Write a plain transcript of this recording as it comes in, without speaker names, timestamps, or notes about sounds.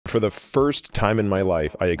For the first time in my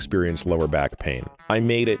life, I experienced lower back pain. I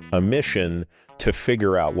made it a mission to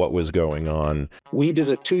figure out what was going on. We did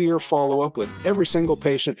a 2-year follow-up with every single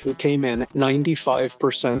patient who came in.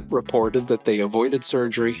 95% reported that they avoided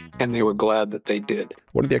surgery, and they were glad that they did.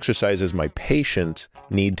 What are the exercises my patient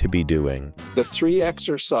need to be doing? The 3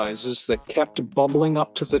 exercises that kept bubbling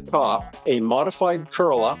up to the top: a modified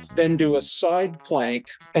curl-up, then do a side plank,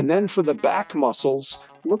 and then for the back muscles,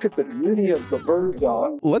 look at the beauty of the bird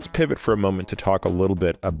dog. Let's pivot for a moment to talk a little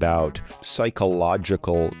bit about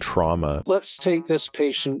psychological trauma. Let's take this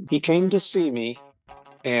patient. He came to see me,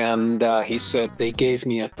 and he said, they gave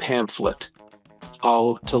me a pamphlet,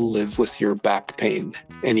 How to Live with Your Back Pain.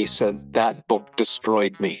 And he said, that book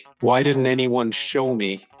destroyed me. Why didn't anyone show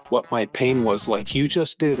me what my pain was like? You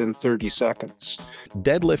just did in 30 seconds.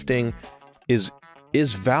 Deadlifting is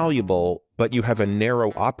valuable, but you have a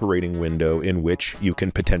narrow operating window in which you can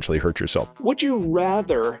potentially hurt yourself. Would you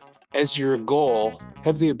rather, as your goal,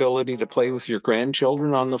 have the ability to play with your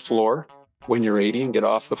grandchildren on the floor when you're 80 and get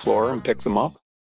off the floor and pick them up?